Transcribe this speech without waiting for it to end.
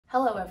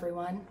Hello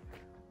everyone.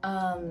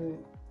 Do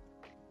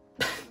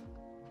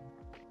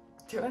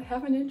I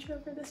have an intro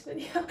for this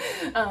video?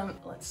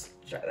 Let's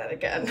try that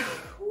again.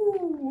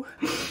 Ooh.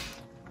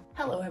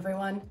 Hello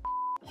everyone.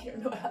 I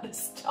don't know how to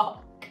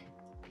talk.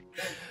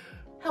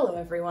 Hello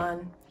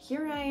everyone.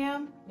 Here I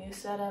am. New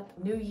setup,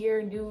 new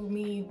year, new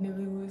me,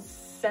 new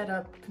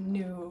setup,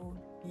 new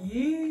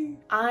ye.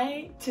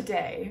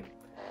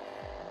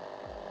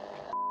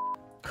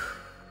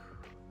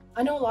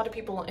 I know a lot of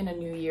people in a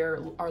new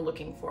year are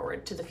looking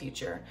forward to the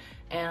future,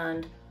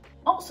 and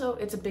also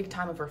it's a big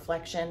time of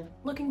reflection,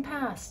 looking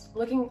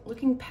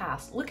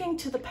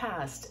to the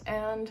past.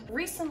 And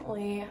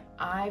recently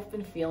I've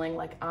been feeling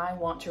like I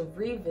want to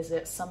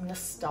revisit some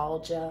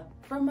nostalgia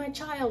from my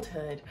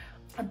childhood.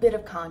 A bit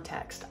of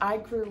context: I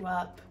grew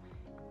up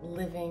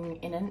living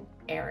in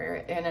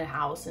a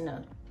house in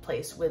a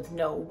place with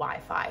no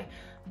Wi-Fi,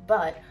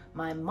 but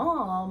my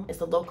mom is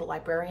the local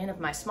librarian of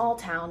my small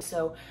town,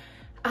 so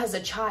as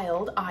a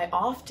child, I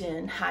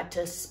often had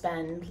to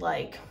spend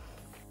like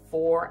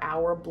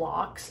 4-hour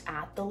blocks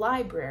at the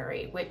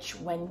library, which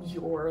when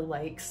you're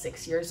like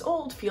 6 years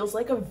old feels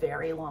like a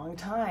very long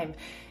time,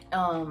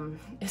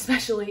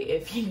 especially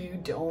if you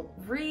don't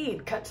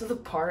read. Cut to the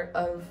part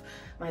of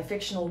my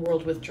fictional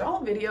world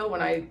withdrawal video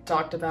when I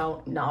talked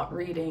about not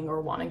reading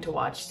or wanting to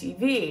watch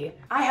TV.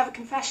 I have a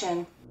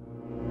confession.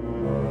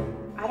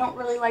 I don't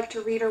really like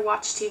to read or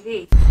watch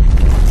TV.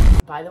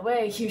 By the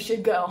way, you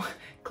should go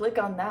click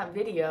on that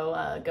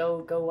video,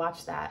 go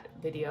watch that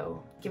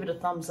video, give it a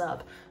thumbs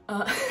up.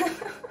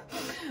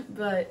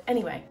 But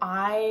anyway,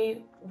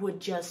 I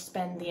would just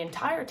spend the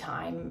entire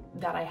time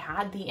that I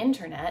had the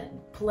internet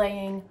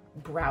playing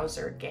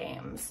browser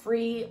games,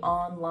 free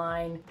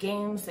online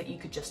games that you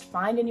could just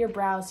find in your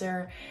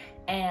browser.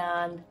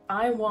 And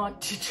I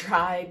want to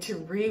try to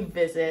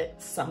revisit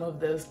some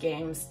of those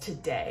games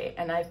today,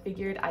 and I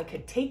figured I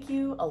could take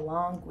you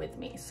along with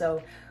me.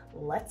 So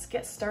let's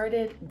get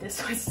started.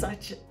 This was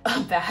such a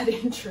bad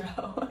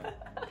intro.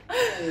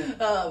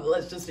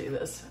 Let's just do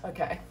this.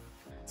 Okay.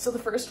 So the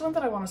first one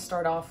that I want to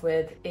start off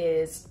with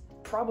is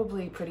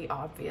probably pretty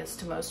obvious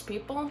to most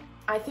people.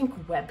 I think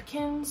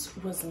Webkinz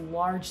was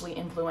largely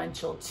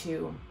influential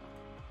to...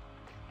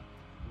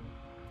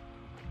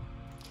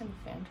 Can the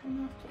fan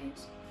turn off,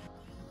 please?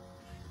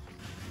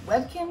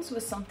 Webkinz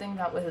was something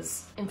that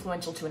was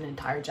influential to an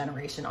entire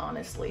generation,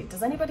 honestly.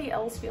 Does anybody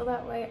else feel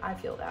that way? I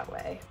feel that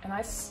way. And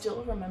I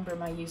still remember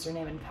my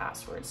username and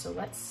password, so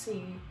let's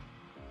see.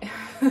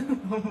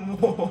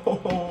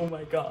 Oh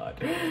my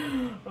god.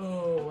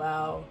 Oh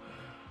wow.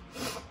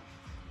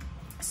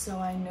 So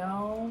I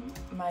know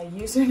my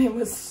username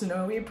was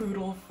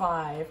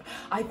SnowyPoodle5.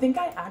 I think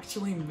I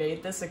actually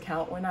made this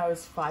account when I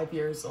was 5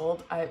 years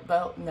old.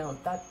 Well, no,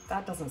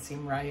 that doesn't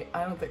seem right.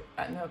 I don't think,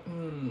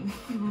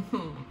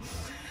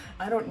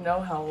 I don't know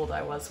how old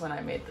I was when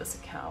I made this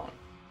account,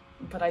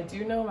 but I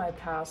do know my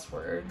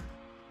password.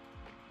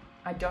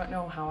 I don't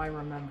know how I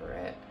remember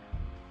it.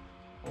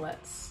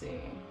 Let's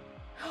see.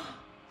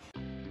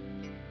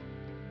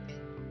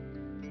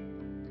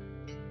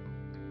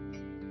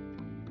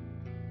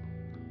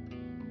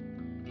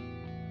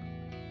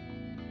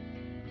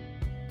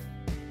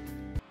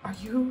 Are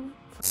you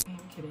fucking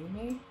kidding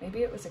me?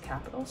 Maybe it was a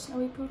capital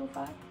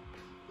SnowyPoodle5?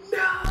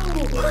 No!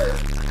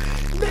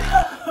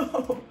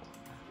 No!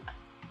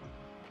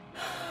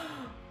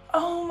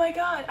 Oh my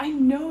god, I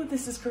know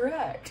this is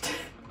correct.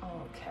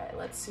 Okay,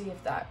 let's see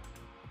if that...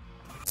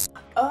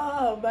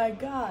 Oh my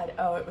god.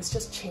 Oh, it was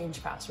just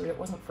change password. It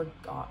wasn't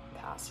forgot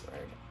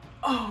password.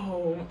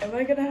 Oh, am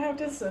I gonna have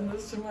to send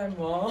this to my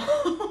mom?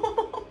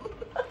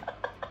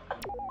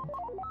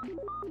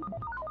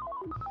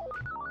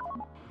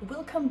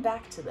 We'll come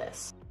back to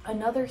this.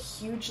 Another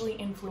hugely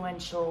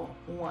influential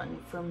one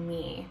for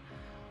me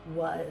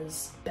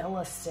was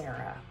Bella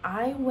Sara.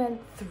 I went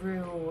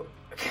through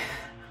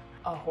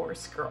a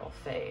horse girl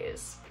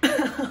phase.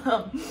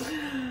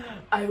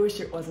 I wish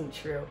it wasn't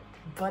true,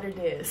 but it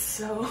is.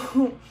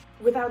 So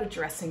without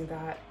addressing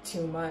that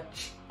too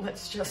much,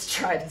 let's just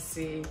try to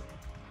see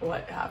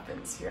what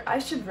happens here. I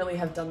should really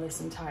have done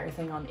this entire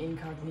thing on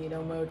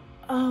incognito mode.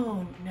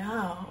 Oh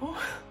no.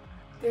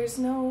 There's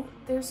no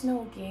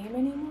game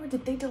anymore?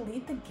 Did they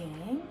delete the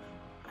game?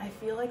 I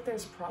feel like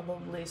there's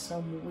probably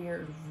some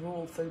weird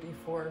Rule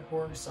 34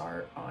 horse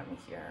art on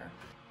here.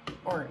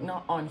 Or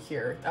not on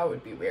here, that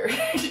would be weird.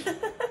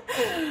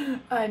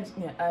 I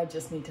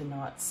just need to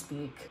not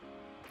speak.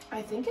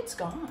 I think it's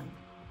gone.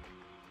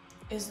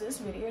 Is this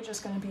video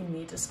just gonna be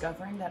me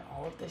discovering that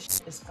all of this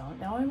shit is gone?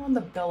 Now I'm on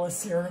the Bella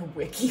Sara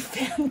wiki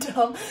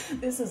fandom.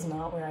 This is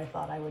not where I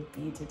thought I would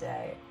be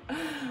today.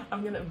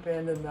 I'm gonna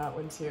abandon that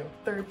one too.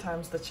 Third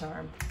time's the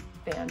charm.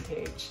 Fan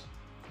page.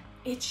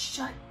 It's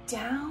shut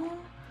down?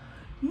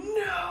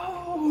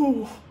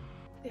 No!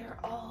 They're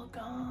all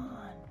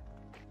gone.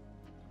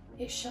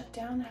 It shut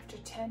down after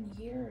 10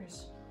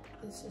 years.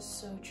 This is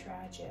so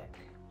tragic.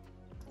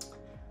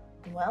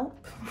 Welp.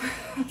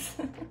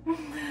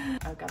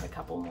 I've got a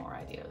couple more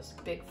ideas.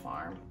 Big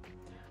Farm.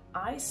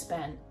 I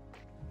spent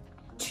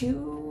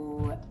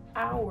 2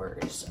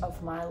 hours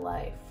of my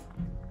life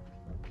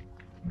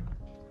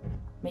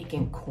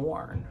making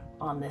corn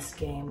on this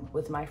game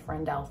with my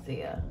friend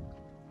Althea.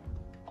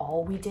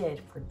 All we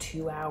did for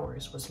 2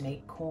 hours was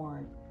make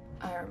corn.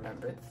 I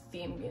remember the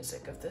theme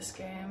music of this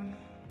game.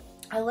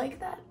 I like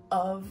that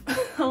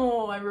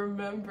oh, I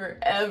remember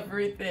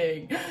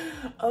everything.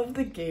 Of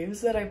the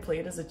games that I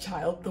played as a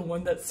child, the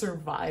one that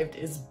survived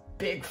is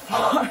Big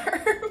Farm.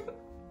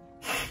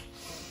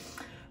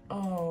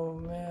 Oh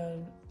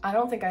man. I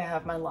don't think I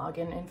have my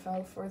login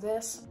info for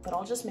this, but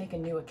I'll just make a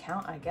new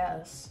account, I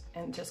guess,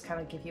 and just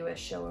kind of give you a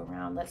show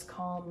around. Let's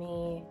call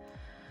me,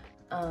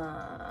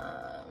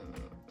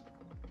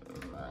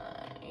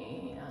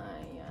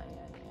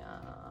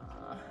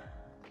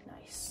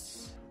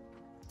 nice.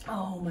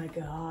 Oh my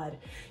God,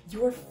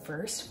 your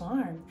first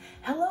farm.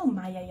 Hello,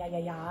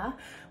 Maya.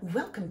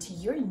 Welcome to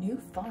your new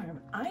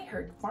farm. I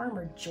heard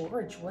Farmer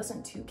George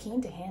wasn't too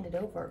keen to hand it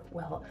over.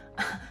 Well,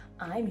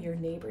 I'm your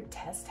neighbor,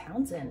 Tess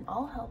Townsend.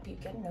 I'll help you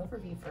get an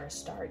overview for a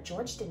start.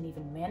 George didn't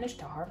even manage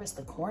to harvest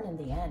the corn in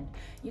the end.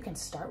 You can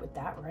start with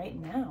that right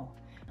now.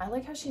 I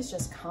like how she's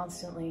just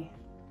constantly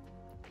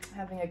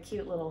having a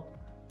cute little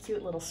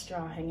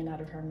straw hanging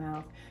out of her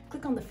mouth.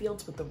 Click on the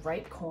fields with the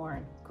ripe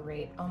corn.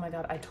 Great. Oh my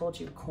God, I told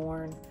you,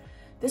 corn.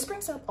 This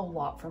brings up a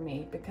lot for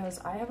me because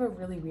I have a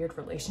really weird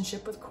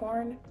relationship with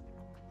corn.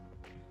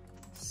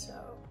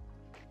 So,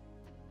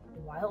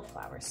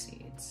 wildflower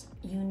seeds.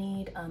 You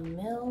need a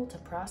mill to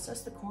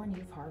process the corn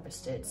you've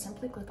harvested.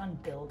 Simply click on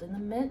build in the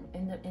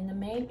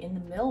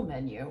mill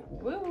menu.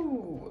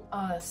 Woo!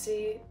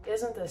 See,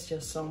 isn't this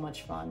just so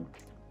much fun?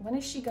 When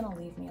is she gonna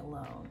leave me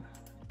alone?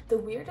 The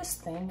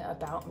weirdest thing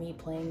about me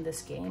playing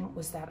this game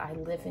was that I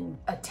live in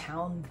a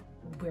town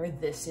where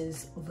this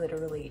is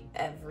literally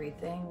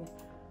everything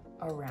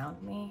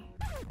around me.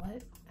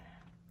 What?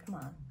 Come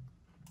on.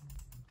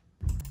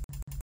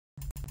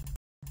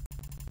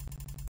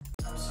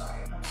 I'm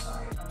sorry.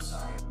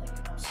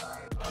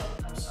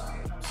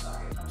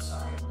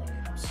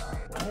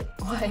 What?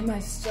 Why am I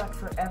stuck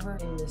forever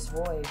in this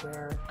void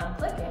where I'm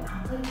clicking?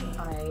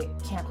 I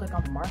can't click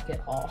on market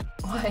hall.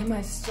 Why am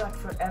I stuck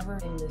forever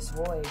in this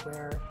void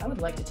where I would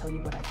like to tell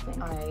you what I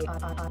think?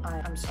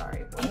 I'm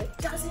sorry. What? It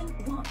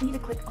doesn't want me to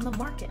click on the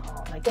market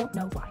hall, and I don't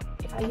know why.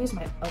 If I use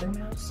my other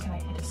mouse, can I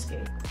hit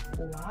escape?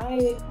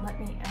 Why let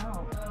me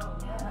out?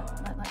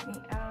 Let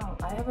me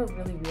out. I have a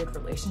really weird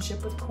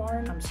relationship with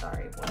corn. I'm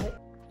sorry,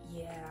 what?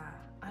 Yeah,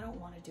 I don't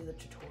want to do the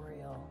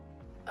tutorial.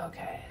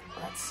 Okay,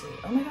 let's see.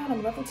 Oh my God,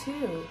 I'm level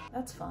 2.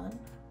 That's fun.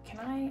 Can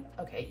I?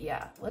 Okay,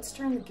 yeah, let's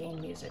turn the game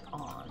music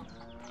on.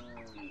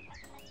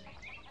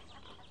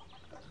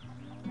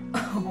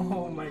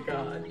 Oh my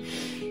God.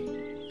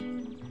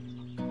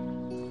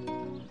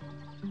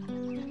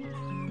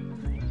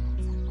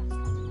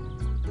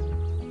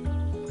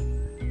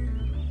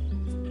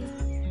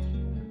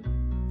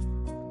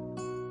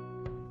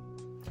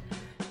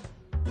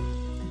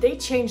 They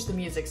changed the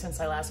music since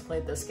I last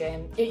played this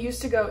game. It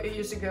used to go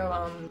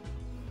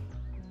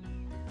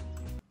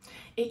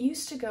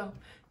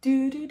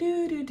do do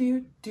do do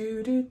do do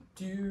do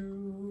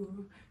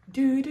do do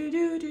do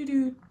do do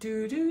do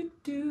do do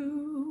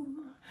do.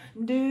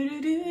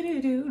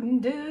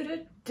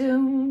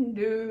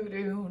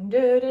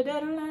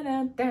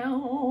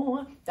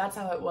 That's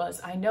how it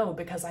was. I know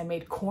because I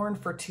made corn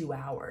for 2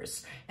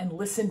 hours and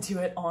listened to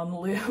it on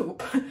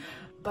loop.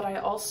 But I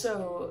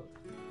also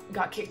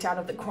got kicked out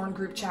of the corn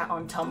group chat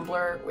on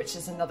Tumblr, which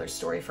is another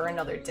story for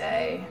another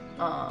day.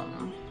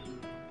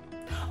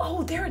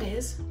 Oh, there it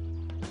is.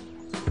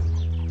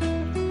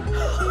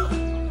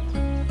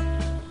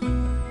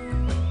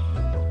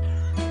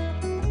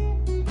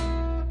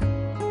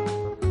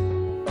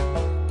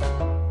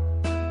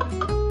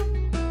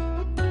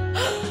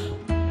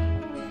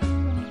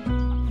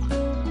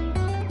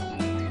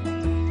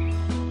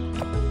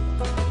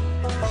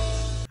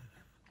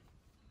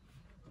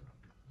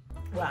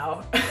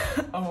 Wow.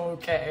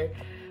 Okay.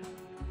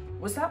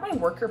 Was that my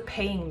worker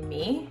paying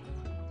me?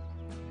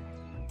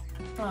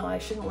 Oh, I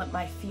shouldn't let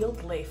my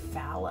field lay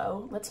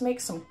fallow. Let's make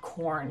some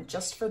corn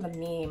just for the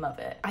meme of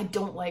it. I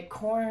don't like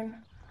corn.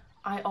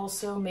 I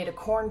also made a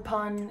corn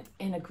pun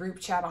in a group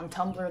chat on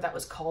Tumblr that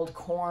was called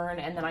Corn,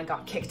 and then I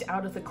got kicked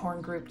out of the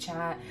corn group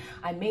chat.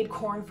 I made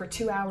corn for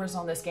 2 hours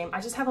on this game.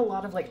 I just have a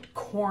lot of like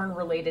corn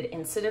related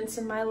incidents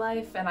in my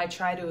life, and I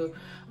try to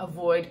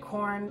avoid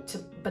corn,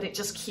 but it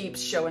just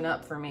keeps showing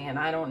up for me, and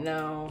I don't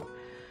know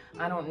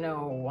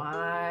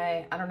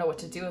why. I don't know what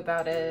to do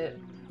about it.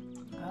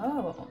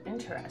 Oh,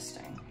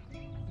 interesting.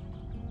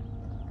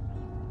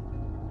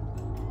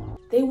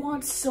 They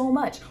want so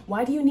much.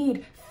 Why do you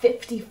need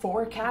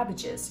 54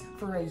 cabbages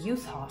for a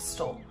youth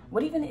hostel?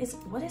 What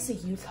is a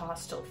youth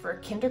hostel? For a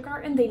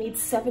kindergarten, they need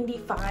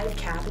 75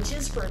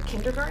 cabbages for a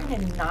kindergarten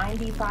and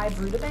 95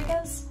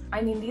 rutabagas?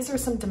 I mean, these are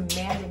some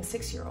demanding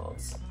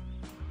 6-year-olds.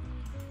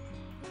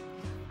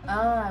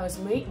 I was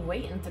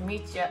waiting to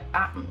meet you.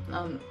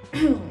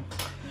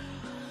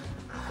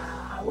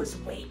 I was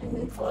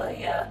waiting for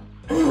you.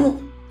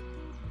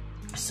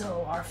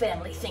 So our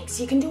family thinks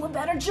he can do a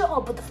better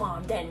job with the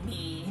farm than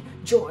me.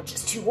 George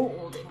is too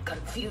old and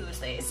confused,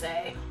 they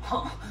say.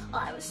 Huh,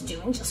 I was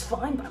doing just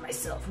fine by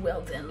myself. Well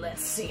then,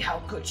 let's see how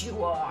good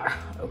you are.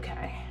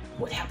 Okay.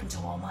 What happened to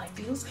all my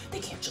fields? They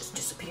can't just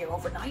disappear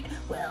overnight.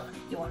 Well,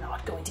 you're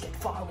not going to get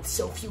far with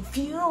so few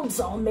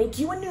fields. I'll make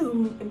you a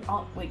new...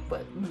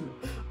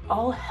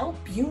 I'll help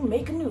you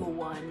make a new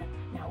one.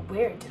 Now,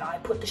 where did I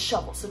put the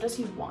shovel? So does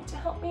he want to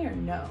help me or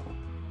no?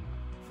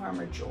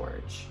 Farmer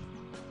George.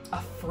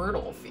 A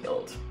fertile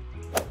field.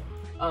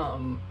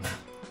 I'll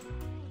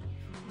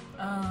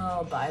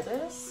buy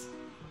this.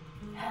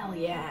 Hell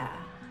yeah.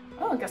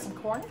 Oh, I got some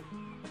corn.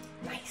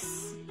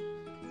 Nice.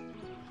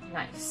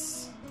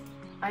 Nice.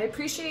 I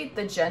appreciate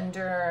the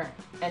gender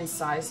and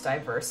size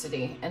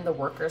diversity in the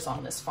workers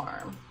on this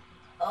farm.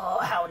 Oh,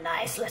 how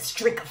nice. Let's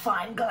drink a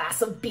fine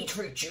glass of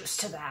beetroot juice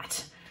to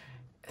that.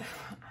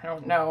 I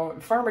don't know.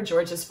 Farmer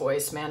George's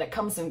voice, man, it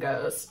comes and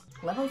goes.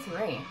 Level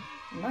 3.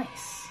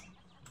 Nice.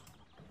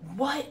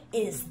 What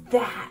is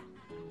that?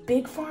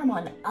 Big farm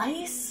on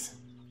ice?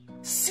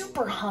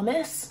 Super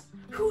hummus?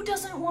 Who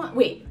doesn't want...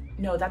 Wait,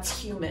 no,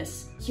 that's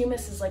humus.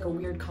 Humus is like a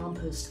weird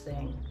compost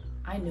thing.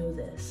 I know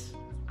this.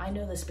 I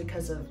know this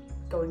because of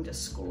going to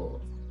school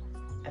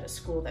at a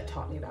school that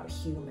taught me about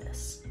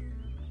humus.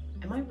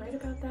 Am I right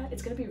about that?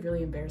 It's gonna be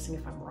really embarrassing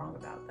if I'm wrong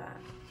about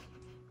that.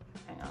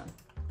 Hang on.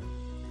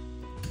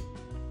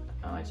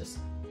 Oh,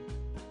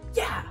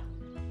 yeah,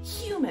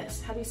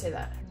 humus. How do you say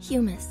that?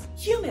 Humus.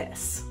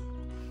 Humus.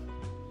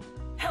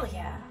 Hell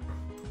yeah.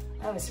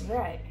 That was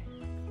right.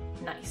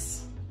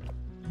 Nice.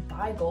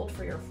 Buy gold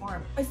for your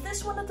farm. Is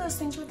this one of those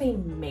things where they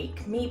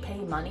make me pay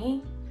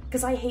money?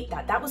 Because I hate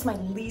that. That was my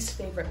least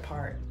favorite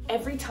part.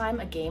 Every time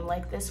a game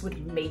like this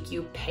would make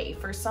you pay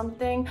for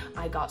something,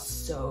 I got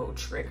so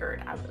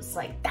triggered. I was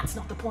like, that's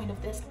not the point of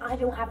this. I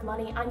don't have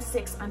money. I'm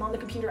 6. I'm on the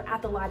computer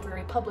at the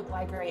library, public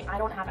library. I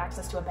don't have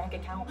access to a bank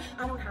account.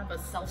 I don't have a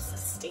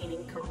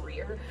self-sustaining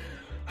career.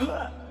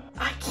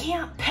 I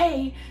can't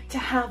pay to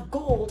have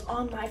gold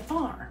on my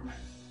farm.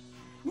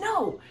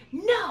 No,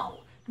 no,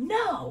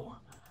 no,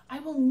 I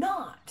will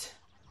not.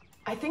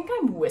 I think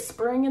I'm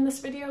whispering in this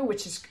video,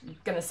 which is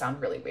gonna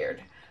sound really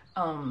weird.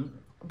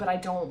 But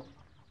I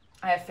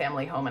have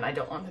family home and I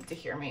don't want them to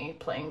hear me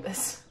playing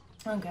this.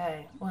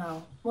 Okay,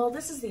 well,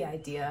 this is the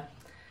idea.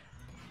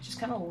 Just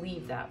kind of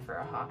leave that for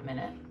a hot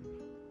minute.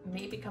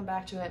 Maybe come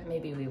back to it,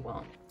 maybe we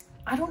won't.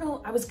 I don't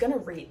know, I was gonna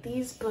rate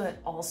these, but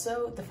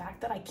also the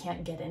fact that I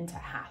can't get into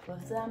half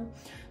of them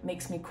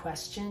makes me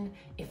question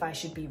if I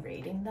should be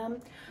rating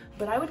them.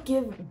 But I would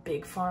give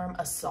Big Farm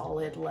a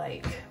solid,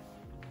 like,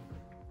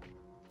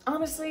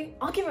 honestly,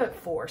 I'll give it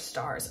 4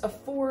 stars. A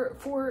 4,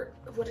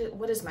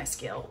 what is my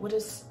scale? What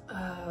is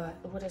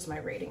my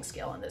rating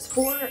scale on this?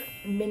 4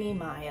 mini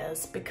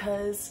Mayas,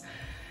 because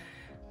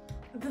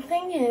the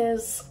thing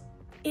is,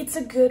 it's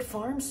a good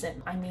farm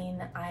sim. I mean,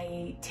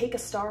 I take a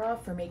star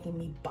off for making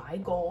me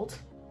buy gold,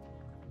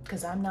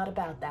 because I'm not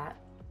about that.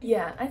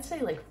 Yeah, I'd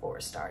say like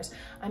 4 stars.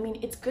 I mean,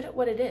 it's good at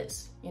what it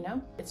is, you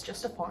know? It's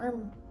just a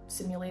farm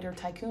simulator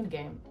tycoon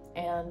game.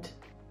 And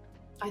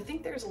I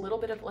think there's a little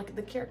bit of like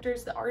the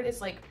characters, the art is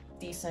like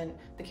decent.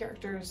 The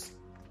characters'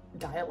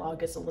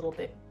 dialogue is a little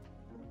bit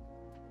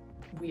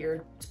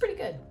weird. It's pretty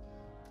good.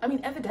 I mean,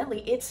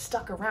 evidently it's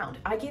stuck around.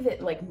 I give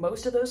it, like,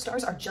 most of those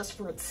stars are just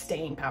for its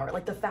staying power.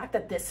 Like, the fact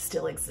that this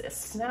still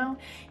exists now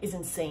is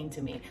insane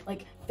to me.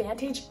 Like,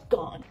 Vantage,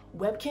 gone.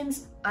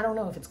 Webkins, I don't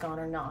know if it's gone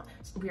or not.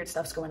 Weird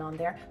stuff's going on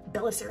there.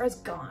 Bellicera's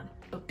gone.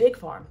 But Big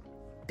Farm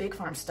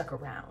stuck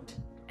around.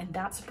 And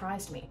that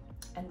surprised me.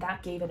 And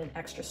that gave it an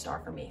extra star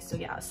for me. So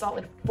yeah, a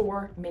solid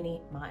 4 mini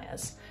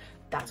Mayas.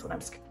 That's what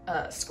I'm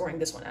scoring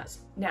this one as.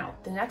 Now,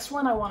 the next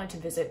one I wanted to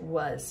visit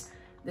was,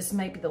 this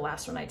might be the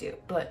last one I do,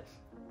 but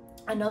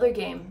another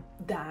game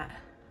that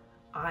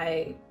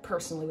I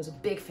personally was a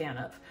big fan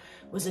of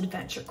was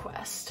Adventure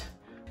Quest.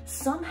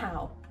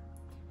 Somehow,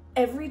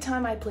 every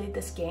time I played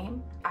this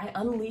game, I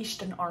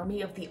unleashed an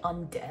army of the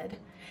undead,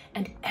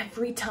 and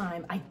every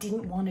time I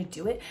didn't want to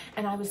do it,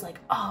 and I was like,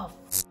 oh,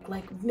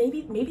 like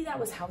maybe that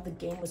was how the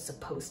game was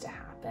supposed to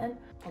happen.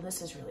 Well,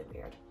 this is really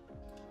weird.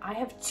 I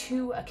have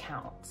 2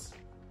 accounts.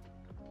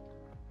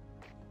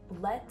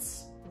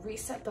 Let's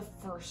reset the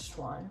first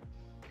one,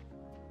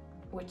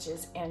 which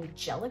is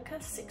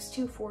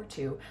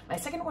Angelica6242. My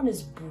second one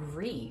is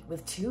Bree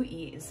with 2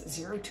 E's,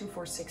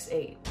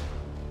 02468.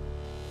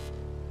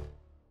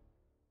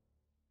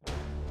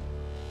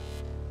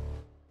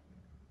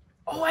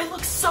 Oh, I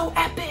look so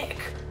epic!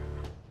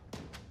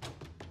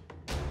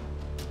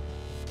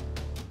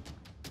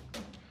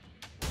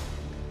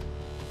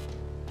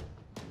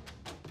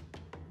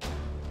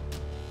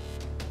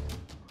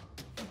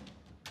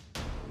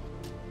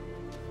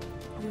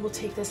 We will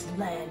take this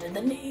land in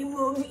the name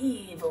of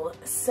evil.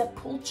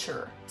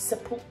 Sepulture.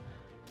 Sepulture.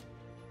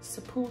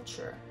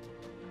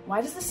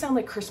 Why does this sound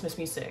like Christmas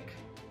music?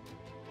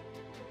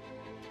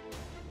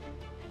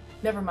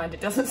 Never mind, it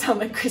doesn't sound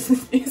like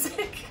Christmas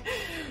music.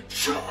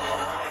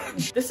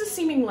 Charge! This is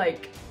seeming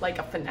like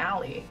a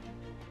finale.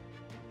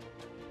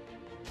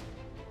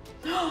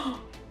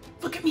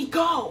 Look at me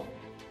go!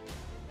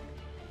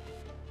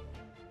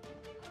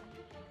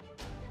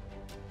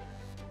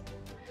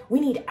 We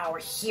need our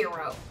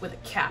hero with a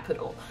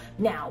capital.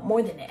 Now,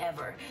 more than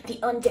ever, the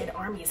undead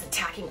army is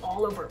attacking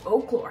all over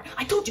Oaklore.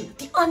 I told you,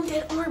 the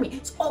undead army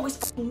is always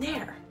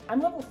there.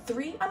 I'm level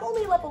 3? I'm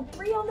only level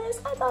 3 on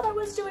this? I thought I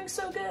was doing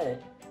so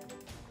good.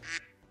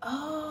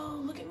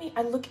 Oh, look at me.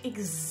 I look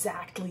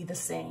exactly the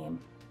same.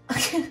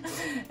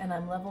 And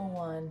I'm level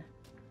 1.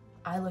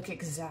 I look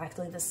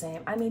exactly the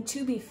same. I mean,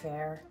 to be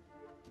fair,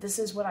 this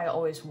is what I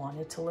always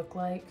wanted to look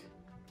like,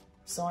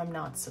 so I'm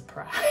not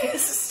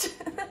surprised.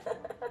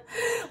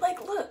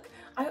 Like, look,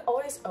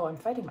 oh, I'm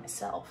fighting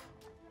myself.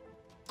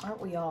 Aren't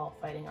we all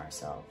fighting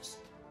ourselves?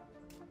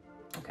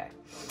 Okay,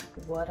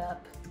 what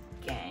up,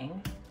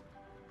 gang?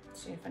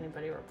 See if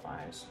anybody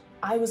replies.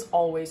 I was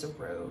always a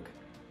rogue.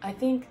 I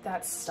think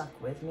that's stuck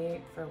with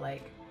me for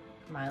like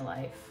my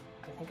life.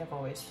 I think I've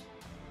always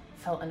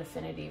felt an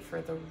affinity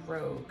for the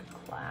rogue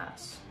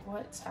class.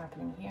 What's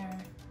happening here?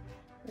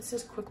 This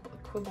is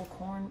Quibble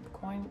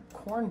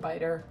Corn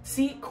Biter.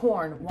 See,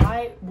 corn.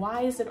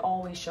 Why is it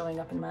always showing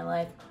up in my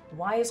life?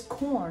 Why is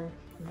corn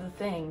the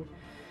thing?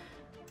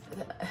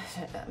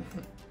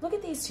 Look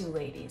at these two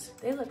ladies.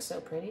 They look so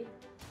pretty.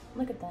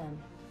 Look at them.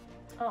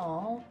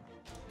 Oh,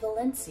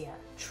 Valencia,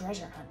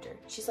 treasure hunter.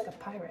 She's like a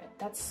pirate.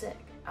 That's sick.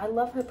 I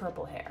love her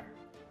purple hair.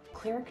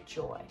 Cleric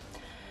Joy.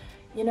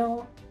 You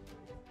know,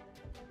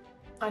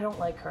 I don't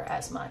like her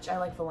as much. I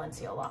like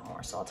Valencia a lot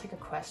more, so I'll take a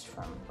quest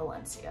from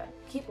Valencia.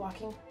 Keep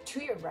walking to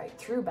your right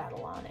through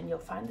Battleon, and you'll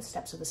find the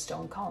steps of the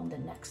stone column, the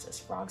Nexus.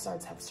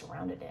 Frogzards have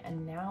surrounded it,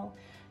 and now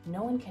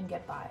no one can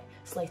get by.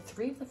 Slay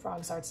 3 of the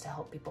Frogzards to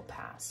help people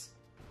pass.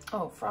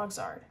 Oh,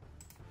 Frogzard.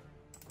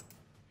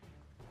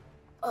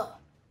 Ugh.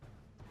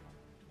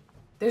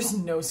 There's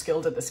no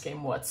skill to this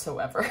game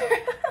whatsoever.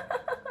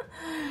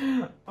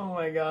 Oh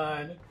my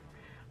god.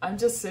 I'm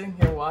just sitting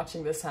here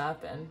watching this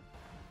happen.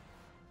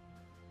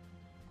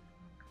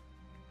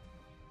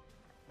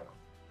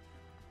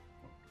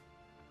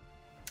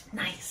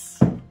 Nice.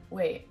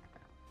 Wait.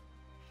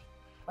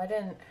 What?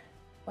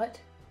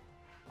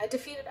 I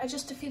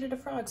just defeated a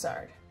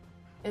Frogzard.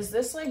 Is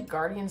this like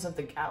Guardians of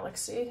the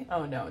Galaxy?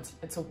 Oh no,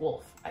 it's a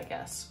wolf, I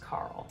guess.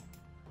 Carl.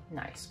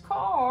 Nice.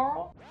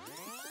 Carl!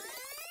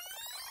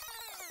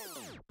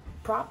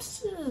 Props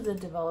to the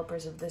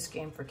developers of this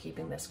game for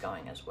keeping this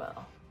going as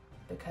well,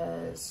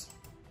 because...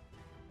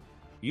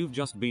 You've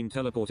just been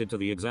teleported to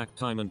the exact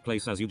time and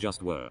place as you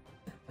just were.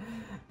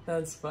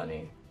 That's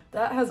funny.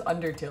 That has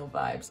Undertale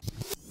vibes.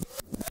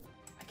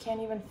 I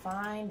can't even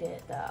find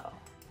it though,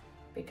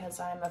 because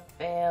I'm a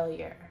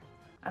failure.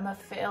 I'm a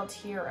failed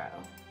hero.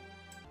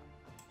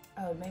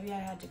 Oh, maybe I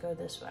had to go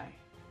this way.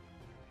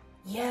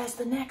 Yes,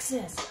 the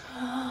Nexus!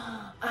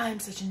 I'm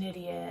such an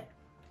idiot.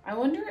 I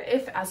wonder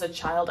if as a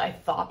child I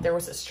thought there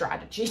was a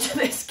strategy to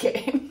this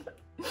game.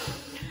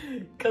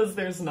 Because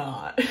there's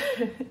not.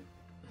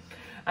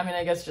 I mean,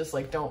 I guess just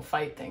like don't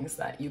fight things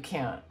that you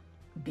can't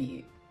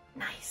beat.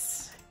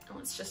 Nice.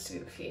 Let's just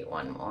defeat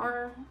one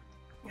more.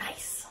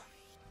 Nice.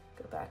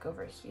 Go back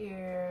over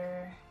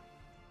here.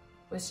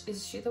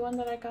 Is she the one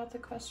that I got the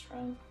quest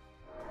from?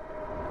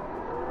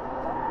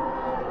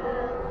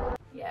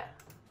 Yeah.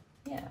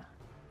 Yeah.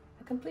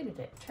 I completed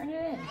it. Turn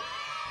it in.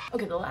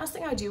 Okay, the last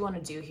thing I do want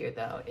to do here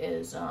though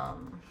is I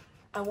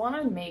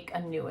want to make a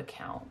new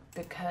account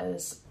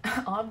because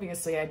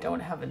obviously I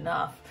don't have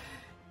enough.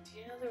 Do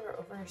you know there were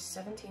over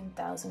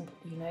 17,000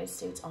 United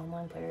States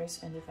online players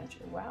in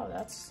Adventure? Wow,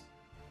 that's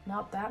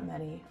not that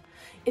many.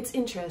 It's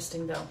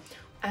interesting though.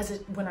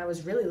 When I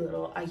was really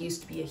little, I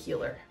used to be a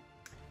healer.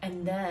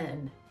 And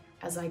then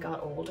as I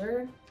got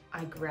older,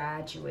 I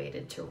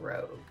graduated to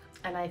rogue.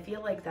 And I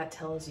feel like that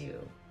tells you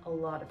a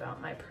lot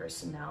about my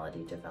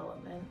personality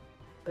development.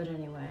 But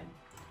anyway,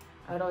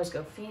 I would always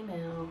go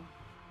female,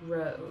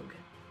 rogue,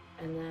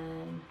 and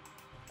then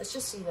let's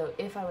just see though,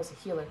 if I was a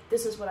healer,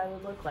 this is what I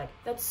would look like.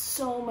 That's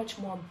so much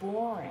more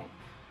boring.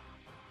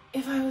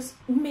 If I was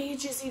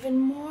mage is even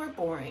more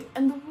boring,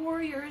 and the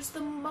warrior is the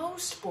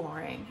most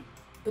boring.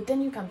 But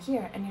then you come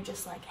here and you're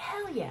just like,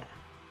 hell yeah,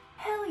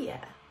 hell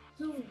yeah.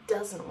 Who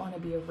doesn't want to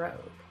be a rogue?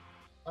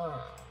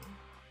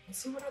 Let's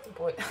see what other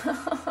boy.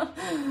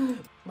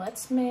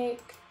 Let's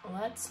make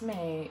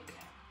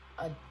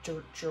a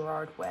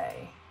Gerard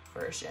Way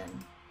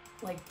version.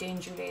 Like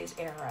Danger Days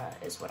era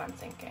is what I'm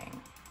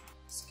thinking.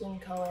 Skin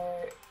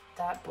color,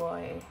 that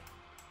boy.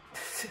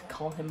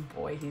 Call him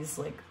boy, he's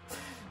like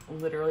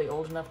literally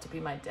old enough to be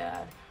my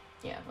dad.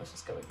 Yeah, let's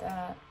just go with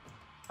that.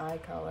 Eye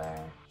color,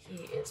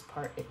 he is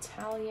part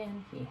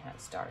Italian, he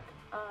has dark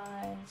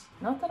eyes.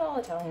 Not that all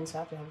Italians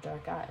have to have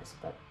dark eyes,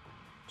 but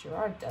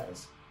Gerard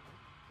does.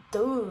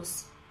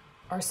 Those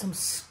are some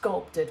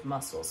sculpted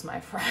muscles,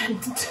 my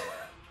friend.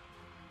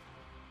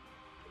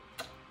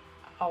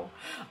 Oh,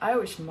 I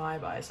wish my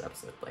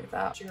biceps looked like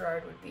that.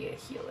 Gerard would be a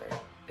healer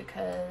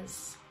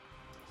because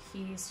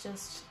he's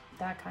just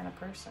that kind of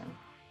person.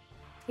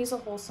 He's a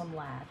wholesome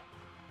lad,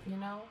 you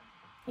know?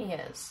 He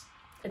is.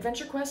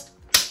 Adventure Quest,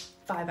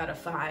 5 out of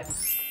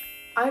 5.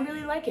 I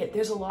really like it.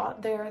 There's a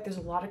lot there. There's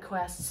a lot of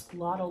quests, a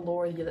lot of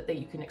lore that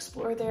you can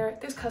explore there.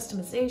 There's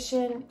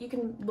customization. You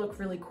can look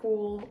really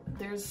cool.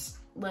 There's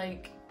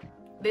like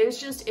There's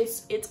just,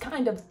 it's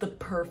kind of the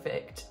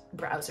perfect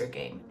browser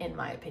game in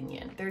my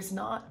opinion. There's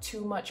not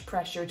too much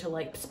pressure to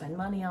like spend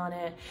money on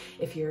it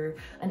if you're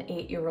an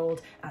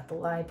 8-year-old at the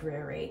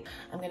library.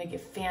 I'm gonna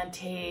give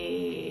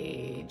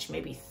Fantage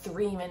maybe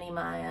 3 mini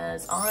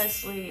Mayas.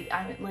 Honestly,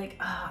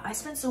 I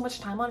spent so much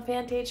time on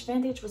Fantage.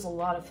 Fantage was a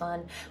lot of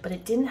fun, but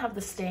it didn't have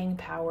the staying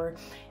power.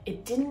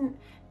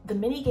 The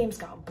mini games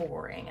got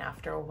boring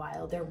after a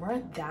while. There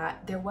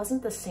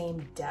wasn't the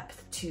same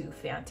depth to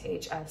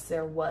Fantage as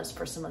there was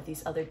for some of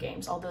these other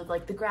games. Although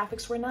like the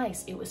graphics were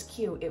nice, it was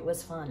cute, it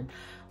was fun.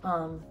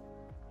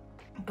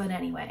 But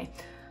anyway,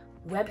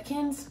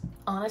 Webkinz,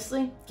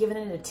 honestly, giving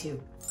it a 2.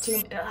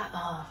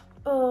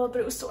 But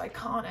it was so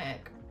iconic.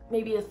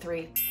 Maybe a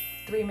 3.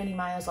 3 mini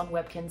Mayas on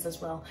Webkinz as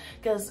well,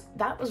 because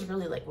that was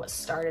really like what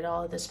started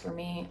all of this for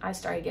me. I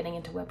started getting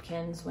into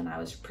Webkinz when I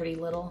was pretty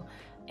little,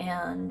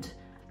 and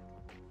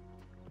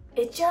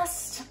it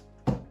just,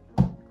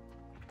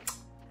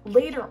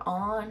 later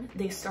on,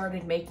 they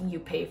started making you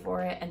pay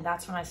for it, and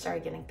that's when I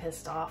started getting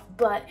pissed off.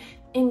 But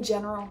in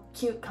general,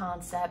 cute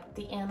concept,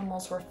 the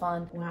animals were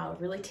fun. Wow, it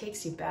really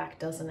takes you back,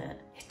 doesn't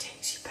it? It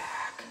takes you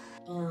back.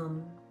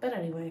 But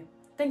anyway,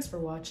 thanks for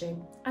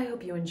watching. I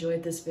hope you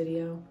enjoyed this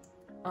video.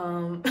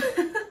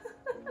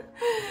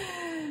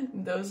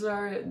 Those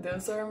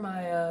are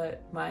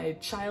my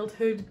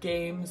childhood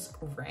games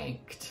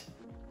ranked.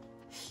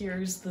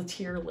 Here's the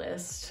tier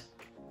list.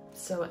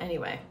 So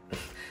anyway,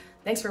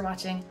 thanks for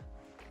watching,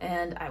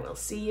 and I will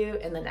see you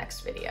in the next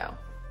video.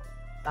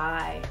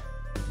 Bye.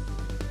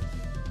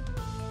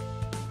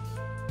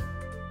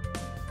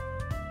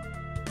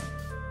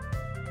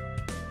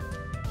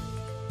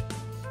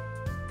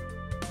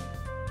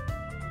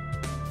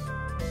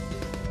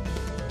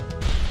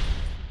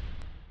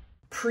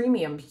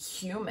 Premium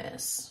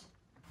humus.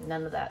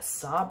 None of that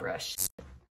Sabra shit.